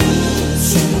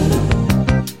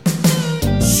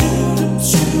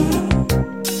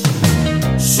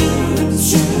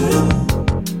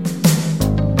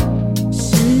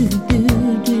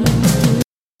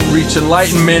reach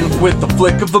enlightenment with the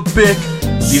flick of a bic.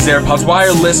 These AirPods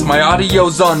wireless, my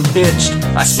audio's unhitched.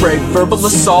 I spray verbal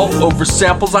assault over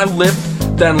samples I lift,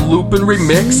 then loop and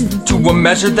remix to a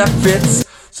measure that fits.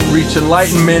 So reach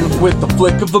enlightenment with the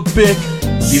flick of a bic.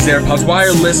 These AirPods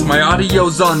wireless, my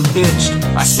audio's unhitched.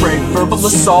 I spray verbal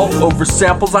assault over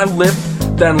samples I lift,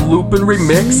 then loop and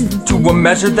remix to a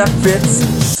measure that fits.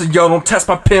 So yo, don't test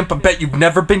my pimp, I bet you've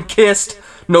never been kissed.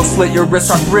 No slit your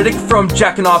wrist arthritic from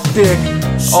jacking off dick.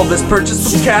 All this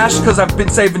purchased with cash cause I've been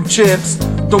saving chips.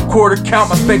 Don't quarter count,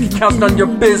 my bank account's none your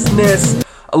business.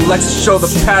 Alexa, show the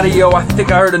patio, I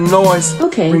think I heard a noise.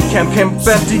 Okay. Ring cam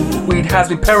empty, weed has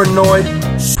me paranoid.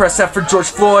 Press F for George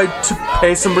Floyd to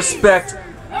pay some respect.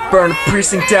 Burn a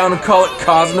precinct down and call it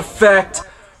cause and effect.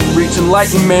 Reach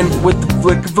enlightenment with the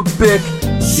flick of a bic.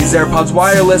 These AirPods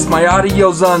wireless, my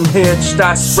audio's unhitched.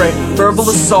 I spray verbal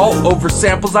assault over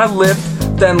samples I lift,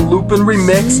 then loop and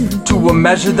remix to a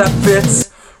measure that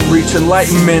fits. Reach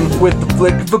enlightenment with the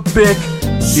flick of a bic.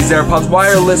 These AirPods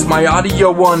wireless, my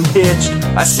audio unhitched.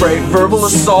 I spray verbal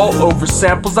assault over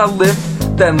samples I lift,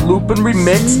 then loop and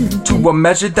remix to a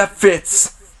measure that fits.